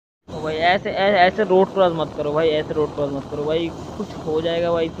भाई ऐसे road cross मत करो भाई, ऐसे रोड क्रॉस मत करो भाई, कुछ हो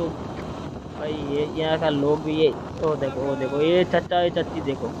जाएगा भाई तो। भाई ये यहाँ का लोग भी ये, वो देखो ये चच्चा ये चच्ची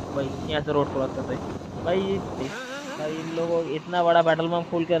देखो भाई, यहाँ से रोड क्रॉस करते भाई। भाई इन लोगों इतना बड़ा पेट्रोल पंप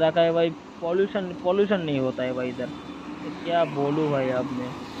खोल के रखा है भाई, पॉल्यूशन पॉल्यूशन नहीं होता है भाई इधर। तो क्या बोलूँ भाई अब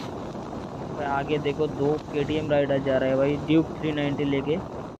मैं। भाई आगे देखो दो केटीएम राइडर जा रहे हैं भाई, ड्यूक 390 लेके।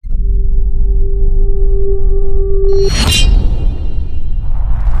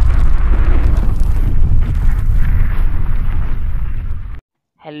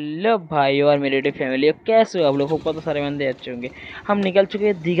 हेलो भाई और मेरे यूट्यूब फैमिली, कैसे हो आप लोगों को? तो सारे बंदे अच्छे होंगे। हम निकल चुके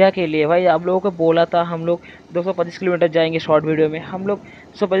हैं दीघा के लिए भाई। आप लोगों को बोला था हम लोग 225 किलोमीटर जाएंगे, शॉर्ट वीडियो में हम लोग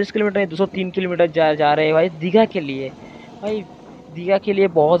 225 किलोमीटर नहीं 203 किलोमीटर जा रहे हैं भाई दीघा के लिए। भाई दीघा के लिए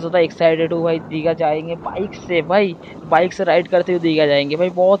बहुत ज़्यादा एक्साइटेड हूँ भाई। दीघा जाएंगे बाइक से भाई, बाइक से राइड करते हुए दीघा जाएंगे भाई,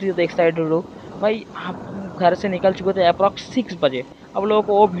 बहुत ही ज़्यादा एक्साइटेड हूँ भाई। हम घर से निकल चुके थे अप्रॉक्स 6 बजे। अब लोगों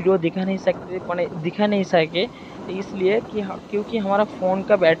को वो वीडियो दिखा नहीं सके, इसलिए कि क्योंकि हमारा फ़ोन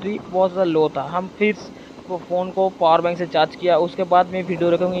का बैटरी बहुत ज़्यादा लो था। हम फिर वो फ़ोन को पावर बैंक से चार्ज किया, उसके बाद में वीडियो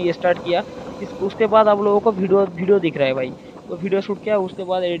रिकॉर्डिंग ये स्टार्ट किया। उसके बाद आप लोगों को वीडियो दिख रहा है भाई। तो वीडियो शूट किया, उसके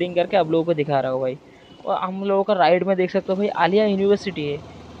बाद एडिटिंग करके आप लोगों को दिखा रहा हूँ भाई। और हम लोगों का राइड में देख सकते हो भाई, आलिया यूनिवर्सिटी है,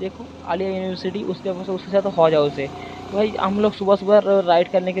 देखो आलिया यूनिवर्सिटी, उसके साथ हौज हाउस है भाई। हम लोग सुबह सुबह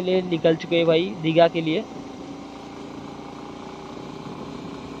राइड करने के लिए निकल चुके हैं भाई दीघा के लिए।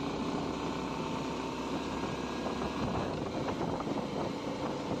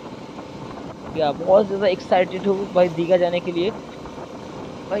 या बहुत ज़्यादा एक्साइटेड हूँ भाई दीघा जाने के लिए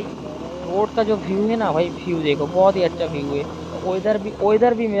भाई। रोड का जो व्यू है ना भाई, व्यू देखो बहुत ही अच्छा व्यू है।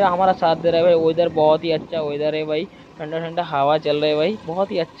 वेदर भी मेरा हमारा साथ दे रहा है भाई। वेदर बहुत ही अच्छा वेदर है भाई, ठंडा ठंडा हवा चल रहा है भाई,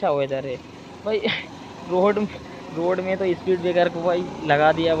 बहुत ही अच्छा वेदर है भाई। रोड रोड में तो स्पीड ब्रेकर को भाई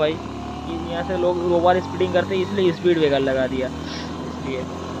लगा दिया भाई, कि यहाँ से लोग ओवर स्पीडिंग करते हैं इसलिए स्पीड ब्रेकर लगा दिया इसलिए।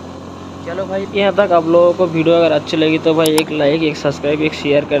 चलो भाई यहाँ तक आप लोगों को वीडियो अगर अच्छी लगी तो भाई एक लाइक, एक सब्सक्राइब, एक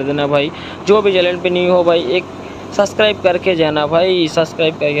शेयर कर देना भाई। जो भी चैनल पे नहीं हो भाई एक सब्सक्राइब करके जाना भाई,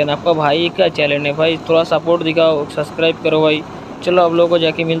 सब्सक्राइब करके जाना। आपका भाई का चैनल है भाई, थोड़ा सपोर्ट दिखाओ, सब्सक्राइब करो भाई। चलो आप लोगों को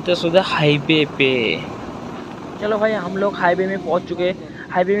जाके मिलते हैं सीधा हाईवे पे। चलो भाई हम लोग हाईवे में पहुंच चुके हैं।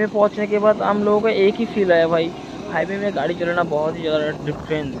 हाईवे में पहुंचने के बाद हम लोगों को एक ही फील आया भाई, हाईवे में गाड़ी चलाना बहुत ही ज़्यादा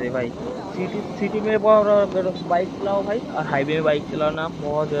डिफरेंस है भाई। सिटी में बाइक चलाओ भाई और हाईवे में बाइक चलाना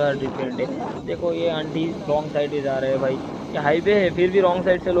बहुत ज़्यादा डिफरेंट है। देखो ये आंटी रॉन्ग साइड ही जा रहे हैं भाई, ये हाईवे है फिर भी रॉन्ग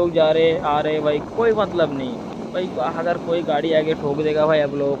साइड से लोग जा रहे आ रहे हैं भाई, कोई मतलब नहीं भाई। अगर कोई गाड़ी आगे ठोक देगा भाई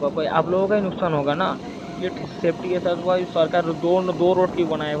आप लोगों का, भाई आप लोगों का ही नुकसान होगा ना। ये सेफ्टी के साथ भाई सरकार दो रोड क्यों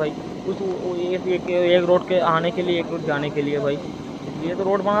बनाए भाई? एक रोड के आने के लिए, एक रोड जाने के लिए भाई। इसलिए तो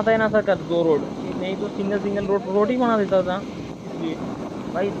रोड बनाता है ना सरकार, दो रोड, नहीं तो सिंगल रोड ही बना देता था। इसलिए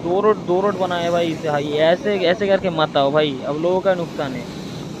भाई दो रोड बनाए भाई इसे भाई, ऐसे ऐसे करके मत आओ भाई, अब लोगों का नुकसान है।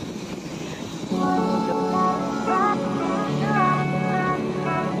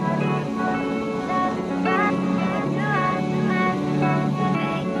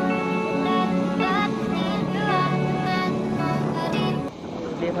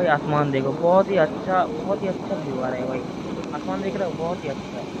 ये भाई आसमान देखो, बहुत ही अच्छा व्यू आ रहा है भाई। आसमान देख रहे हो, बहुत ही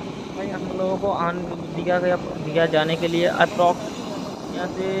अच्छा भाई। हम लोगों को दीघा जाने के लिए अप्रॉक्स यहाँ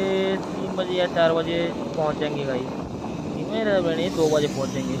से 3 बजे या 4 बजे पहुँचेंगे भाई। मेरे नहीं 2 बजे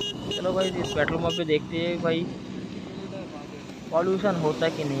पहुँचेंगे। चलो भाई इस पेट्रोल पंप पे देखते हैं भाई पॉल्यूशन होता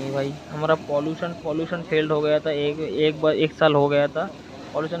है कि नहीं भाई। हमारा पॉल्यूशन फेल्ड हो गया था, एक साल हो गया था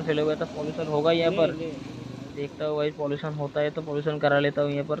पॉल्यूशन फेल हो गया था। पॉल्यूशन होगा यहाँ पर, देखता हूँ भाई पॉल्यूशन होता है तो पॉल्यूशन करा लेता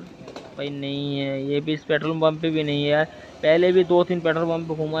हूँ यहाँ पर। भाई नहीं है, ये भी इस पेट्रोल पंप पे भी नहीं है यार। पहले भी 2-3 पेट्रोल पंप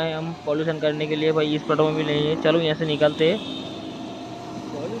पे घुमा है हम पॉल्यूशन करने के लिए भाई, इस पेट्रोल पंप भी नहीं है। चलो यहाँ से निकलते हैं,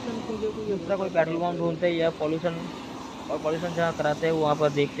 पॉल्यूशन के लिए कोई दूसरा कोई पेट्रोल पंप ढूंढते हैं या पॉल्यूशन जहाँ कराते हैं वहाँ पर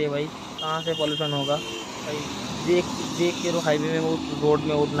देखते हैं भाई कहाँ से पॉल्यूशन होगा भाई। देख देख के हाईवे में वो रोड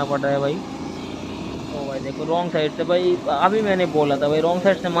में उठना पड़ रहा है भाई। ओ भाई देखो रॉन्ग साइड से भाई, अभी मैंने बोला था भाई रॉन्ग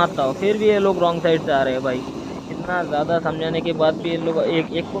साइड से मत आओ, फिर भी ये लोग रॉन्ग साइड से आ रहे हैं भाई। इतना ज़्यादा समझाने के बाद भी ये लोग,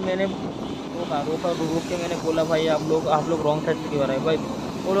 एक को मैंने रोक के मैंने बोला भाई आप लोग रॉन्ग साइड से क्यों आ रहे हैं भाई?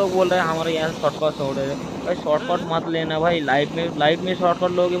 वो लोग बोल रहे हैं हमारे यहाँ से शॉर्टकट छोड़ रहे हैं भाई। शॉर्टकट मत लेना भाई, लाइफ में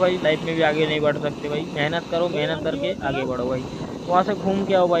शॉर्टकट लोगे भाई, लाइफ में भी आगे नहीं बढ़ सकते भाई। मेहनत करो, मेहनत करके आगे बढ़ो भाई। वहाँ से घूम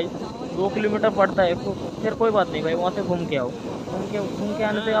के आओ भाई, 2 किलोमीटर पड़ता है फिर कोई बात नहीं भाई, वहाँ से घूम के आओ। घूम के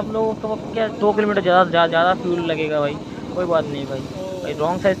आने से आप लोगों को तो क्या 2 किलोमीटर ज़्यादा फ्यूल लगेगा भाई, कोई बात नहीं भाई। भाई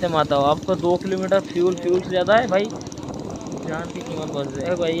रॉन्ग साइड से मत आओ, आपको 2 किलोमीटर फ्यूल से ज़्यादा है भाई, जान की कीमत बच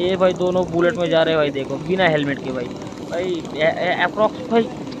है भाई। ये भाई दोनों बुलेट में जा रहे हैं भाई, देखो बिना हेलमेट के भाई अप्रॉक्स भाई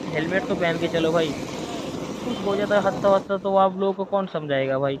हेलमेट तो पहन के चलो भाई। कुछ हो जाता है हादसा तो आप लोगों को कौन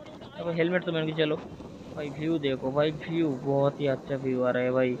समझाएगा भाई? अब हेलमेट तो पहन के चलो भाई। व्यू देखो भाई, व्यू बहुत ही अच्छा व्यू आ रहा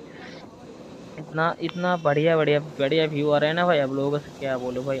है भाई। इतना इतना बढ़िया बढ़िया बढ़िया व्यू आ रहा है ना भाई, आप लोगों से क्या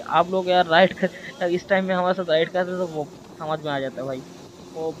बोलो भाई। आप लोग यार राइड कर, यार इस टाइम में हमारे साथ राइड करते तो वो समझ में आ जाता भाई।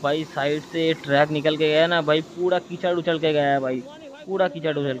 ओ भाई साइड से ट्रैक निकल के गया ना भाई, पूरा कीचड़ उछल के गया है भाई, पूरा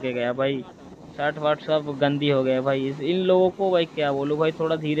कीचड़ उछल के गया भाई। शर्ट वर्ट सब गंदी हो गया भाई। इन लोगों को भाई क्या बोलूं भाई,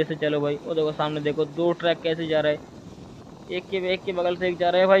 थोड़ा धीरे से चलो भाई। वो देखो सामने देखो, दो ट्रैक कैसे जा रहा है, एक के बगल से एक जा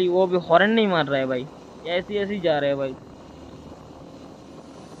रहा है भाई, वो भी हॉर्न नहीं मार रहा है भाई, ऐसी ऐसी जा रहे हैं भाई।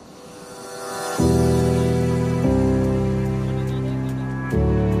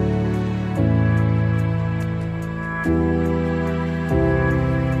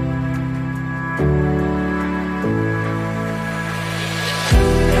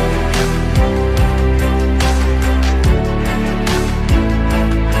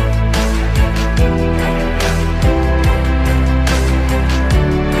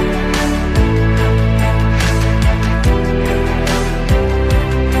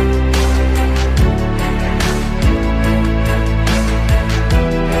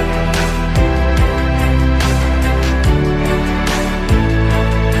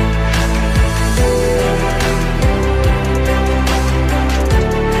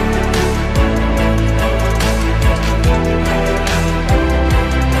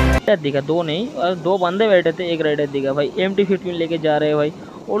 दिखा दो नहीं, और दो बंदे बैठे थे, एक राइडर दिखा भाई, MT-15 लेके जा रहे हैं भाई।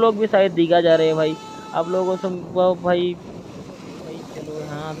 वो लोग भी शायद दीघा जा रहे हैं भाई। आप लोगों से भाई, भाई चलो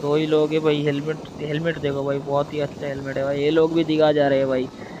हाँ दो ही लोग हैं भाई। हेलमेट हेलमेट देखो भाई, बहुत ही अच्छा हेलमेट है भाई। ये लोग भी दीघा जा रहे हैं भाई।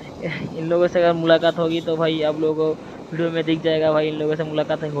 इन लोगों से अगर मुलाकात होगी तो भाई आप लोगों को वीडियो में दिख जाएगा भाई, इन लोगों से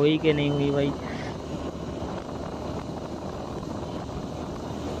मुलाकात हुई कि नहीं हुई भाई।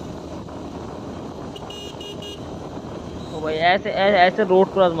 तो भाई ऐसे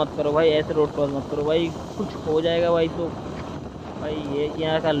रोड क्रॉस मत करो भाई, ऐसे रोड क्रॉस मत करो भाई, कुछ हो जाएगा भाई तो। भाई ये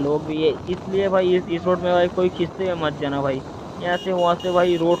यहाँ का लोग भी ये इसलिए भाई, इस रोड में भाई कोई खिस्से में मत जाना भाई। यहाँ से वहाँ से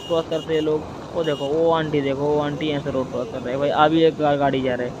भाई रोड क्रॉस करते हैं लोग। वो देखो वो आंटी, देखो वो आंटी यहाँ से रोड क्रॉस कर रहे हैं भाई, अभी एक गाड़ी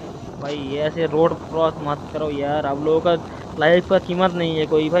जा रहे है भाई। ये ऐसे रोड क्रॉस मत करो यार, आप लोगों का लाइफ का कीमत नहीं है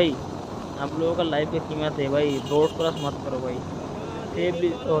कोई भाई। आप लोगों का लाइफ की कीमत है भाई, रोड क्रॉस मत करो भाई। सेफली।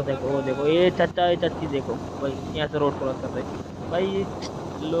 वो देखो ये चाचा ये चाची देखो भाई, यहाँ से रोड क्रॉस कर रहे भाई।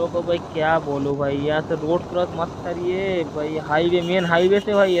 लोगों को भाई क्या बोलूँ भाई, यहाँ से रोड क्रॉस मत करिए भाई। हाईवे, मेन हाईवे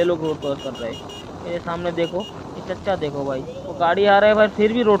से भाई ये लोग रोड क्रॉस कर रहे हैं। ये सामने देखो, ये चच्चा देखो भाई, वो गाड़ी आ रहा है भाई,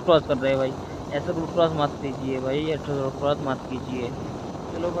 फिर भी रोड क्रॉस कर रहे हैं भाई। ऐसे रोड क्रॉस मत कीजिए भाई, ऐसे रोड क्रॉस मत कीजिए।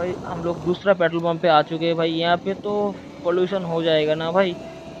 चलो भाई हम लोग दूसरा पेट्रोल पंप पे आ चुके हैं भाई। यहाँ पे तो पोल्यूशन हो जाएगा ना भाई।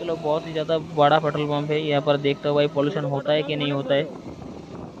 चलो बहुत ही ज़्यादा बड़ा पेट्रोल पंप है, यहाँ पर देखते हो भाई पोल्यूशन होता है कि नहीं होता है।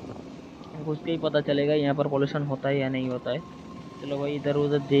 घुस के ही पता चलेगा यहाँ पर पोल्यूशन होता है या नहीं होता है। चलो भाई इधर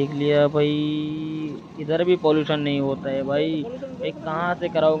उधर देख लिया भाई, इधर भी पोल्यूशन नहीं होता है भाई। भाई कहाँ से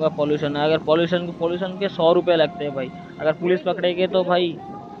कराऊंगा पोल्यूशन, अगर पोल्यूशन के 100 रुपये लगते हैं भाई। अगर पुलिस पकड़ेगी तो भाई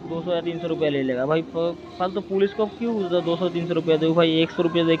 200 या 300 रुपये ले लेगा भाई। फल तो पुलिस को क्यों 200-300 रुपये दूँ भाई, 100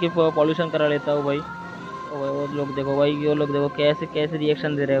 रुपये दे के पॉल्यूशन करा लेता हूँ भाई। वो लोग देखो भाई, वो लोग देखो कैसे कैसे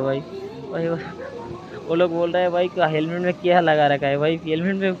रिएक्शन दे रहे हैं भाई। भाई वो लोग बोल रहे हैं भाई हेलमेट में क्या लगा रखा है भाई,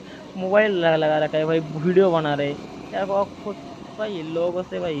 हेलमेट में मोबाइल लगा रखा है भाई, वीडियो बना रहे यार। खुद भाई इन लोगों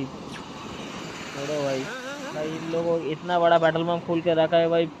से भाई छोड़ो भाई। भाई इन लोगों इतना बड़ा पेट्रोल पंप खोल के रखा है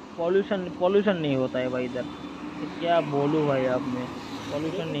भाई, पॉल्यूशन पॉल्यूशन नहीं होता है भाई इधर। तो क्या बोलूँ भाई, आप में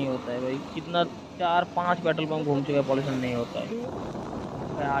पॉल्यूशन नहीं होता है भाई। कितना 4-5 पेट्रोल पंप घूम चुका है, पॉल्यूशन नहीं होता है भाई।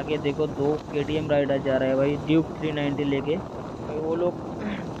 आगे देखो 2 KTM राइडर जा रहे हैं भाई, ड्यूक 390 लेके भाई। वो लोग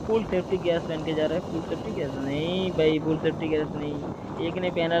फुल सेफ्टी गैस पहन के जा रहे हैं। फुल सेफ्टी गैस नहीं भाई, फुल सेफ्टी गैस नहीं। एक ने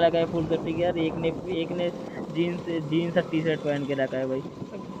पहना रखा है फुल सेफ्टी गैस, एक ने जीन्स और टी शर्ट पहन के रखा है भाई।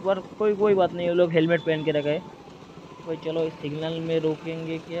 पर कोई बात नहीं, वो लोग हेलमेट पहन के रखा है भाई। चलो इस सिग्नल में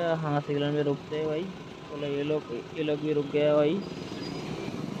रोकेंगे क्या, हाँ सिग्नल में रुकते हैं भाई। चलो ये लोग भी रुक गया भाई।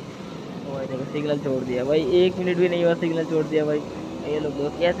 तो भाई देखो सिग्नल छोड़ दिया भाई, 1 मिनट भी नहीं हुआ सिग्नल छोड़ दिया भाई। ये लोग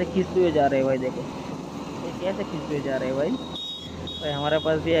देखो कैसे खींचते हुए जा रहे हैं भाई, देखो ये कैसे खींचते हुए जा रहे हैं भाई। भाई हमारे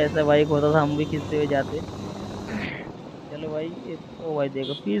पास भी ऐसा बाइक होता था, हम भी खींचते हुए जाते। चलो भाई ओ भाई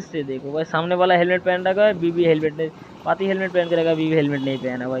देखो फिर से देखो भाई, सामने वाला हेलमेट पहन रखा है, बीबी हेलमेट नहीं, पाती हेलमेट पहन के रखा, बीबी हेलमेट नहीं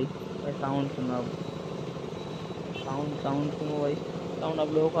पहना भाई। भाई साउंड सुनो अब, साउंड सुनो भाई। साउंड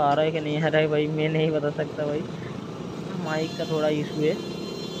आप लोगों को आ रहा है कि नहीं आ रहा है भाई, मैं नहीं बता सकता भाई, माइक का थोड़ा इशू है।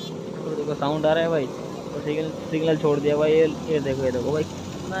 तो देखो साउंड आ रहा है भाई, तो सिग्नल छोड़ दिया भाई। ये देखो भाई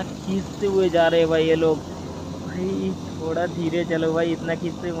कितना खींचते हुए जा रहे हैं भाई ये लोग। भाई थोड़ा धीरे चलो भाई, इतना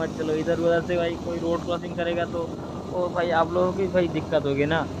खींचते मत चलो। इधर उधर से भाई कोई रोड क्रॉसिंग करेगा तो ओ भाई आप लोगों की भाई दिक्कत होगी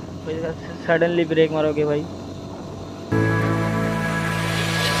ना भाई, सडनली ब्रेक मारोगे भाई।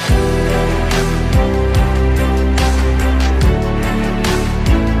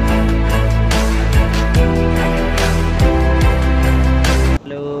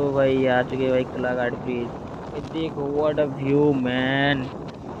 भाई आ चुके भाई कोलाघाट ब्रिज। भाई देखो what a view man.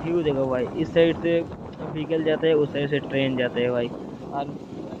 View देखो भाई, इस साइड से व्हीकल जाते हैं, उस साइड से ट्रेन जाते हैं भाई। और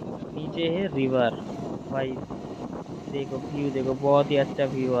नीचे है रिवर भाई। देखो व्यू देखो, बहुत ही अच्छा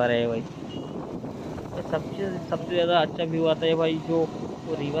व्यू आ रहा है भाई। भाई सबसे ज्यादा अच्छा व्यू आता है भाई, जो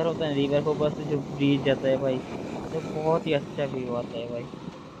वो रिवर होता है, रिवर के ऊपर से जो ब्रिज जाता है भाई, तो बहुत ही अच्छा व्यू आता है भाई।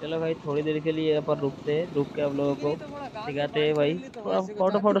 चलो भाई थोड़ी देर के लिए यहाँ पर रुकते हैं, रुक के आप लोगों को दिखाते हैं भाई, थोड़ा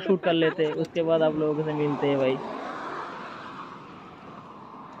फोटो फोटो शूट कर लेते हैं, उसके बाद आप लोगों से मिलते हैं भाई।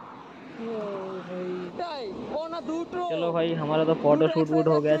 चलो भाई हमारा तो फोटो शूट वूट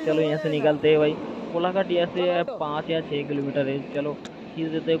हो गया, चलो यहाँ से निकलते हैं भाई। कोलाघाट यहाँ से 5 या 6 किलोमीटर है। चलो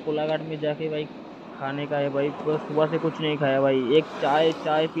खींच देते हैं कोलाघाट में जाके भाई। खाने का है भाई, बस सुबह से कुछ नहीं खाया भाई, एक चाय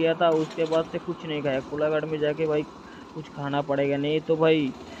चाय पिया था, उसके बाद से कुछ नहीं खाया। कोलाघाट में जाके भाई कुछ खाना पड़ेगा, नहीं तो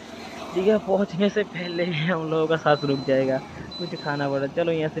भाई दीघा पहुंचने से पहले ही हम लोगों का सांस रुक जाएगा। कुछ खाना पड़ा,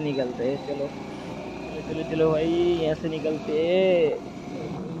 चलो यहाँ से निकलते हैं। चलो चलो चलो चलो भाई, यहाँ से निकलते हैं।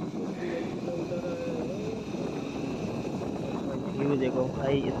 व्यू देखो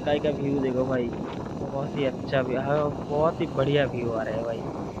भाई, स्काई का व्यू देखो भाई, बहुत ही अच्छा व्यू, हाँ बहुत ही बढ़िया व्यू आ रहा है भाई।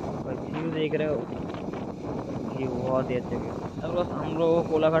 भाई व्यू देख रहे हो, व्यू बहुत ही अच्छा व्यू। अब बस हम लोग को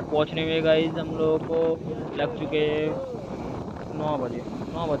कोलाघाट पहुंचने में गाइस हम लोगों को लग चुके 9 बजे।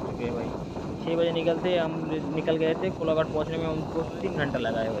 9 बज चुके हैं भाई। 6 बजे निकलते हम निकल गए थे, कोलाघाट पहुंचने में हमको 3 घंटा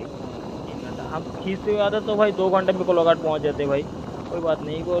लगा है भाई। 3 घंटा हम खींचते हुए आते तो भाई 2 घंटे में कोलाघाट पहुंच जाते भाई। कोई बात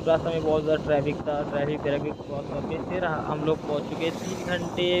नहीं, वो रास्ते में बहुत ज़्यादा ट्रैफिक था, ट्रैफिक क्रॉस करके फिर हम लोग पहुंच चुके। 3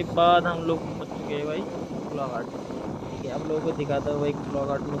 घंटे बाद हम लोग पहुंच चुके हैं भाई कोलाघाट। ठीक है, आप लोगों को दिखाता हूँ भाई,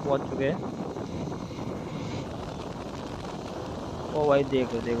 कोलाघाट में पहुंच चुके हैं। ओ भाई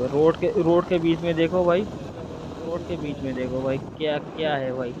देखो देखो, रोड के बीच में देखो भाई, रोड के बीच में देखो भाई, क्या क्या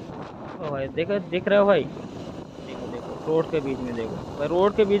है भाई। ओ भाई देखो, दिख रहे हो भाई, देखो देखो रोड के बीच में देखो भाई,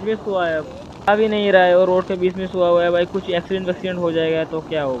 रोड के बीच में सोया है। आ भी नहीं रहा है और रोड के बीच में सोया हुआ है भाई, कुछ एक्सीडेंट हो जाएगा तो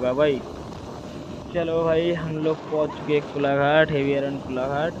क्या होगा भाई। चलो भाई हम लोग पहुंच चुके हैं कोलाघाट, हेवी एरन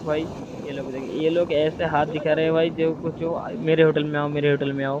कोलाघाट भाई। ये लोग देखिए, ये लोग ऐसे हाथ दिखा रहे हैं भाई, जो कुछ जो मेरे होटल में आओ, मेरे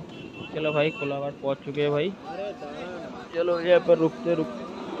होटल में आओ। चलो भाई कोलाघाट पहुंच चुके हैं भाई। चलो यहाँ पर रुकते रुकते,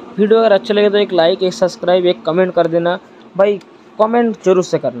 वीडियो अगर अच्छा लगे तो एक लाइक, एक सब्सक्राइब, एक कमेंट कर देना भाई। कमेंट जरूर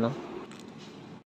से करना।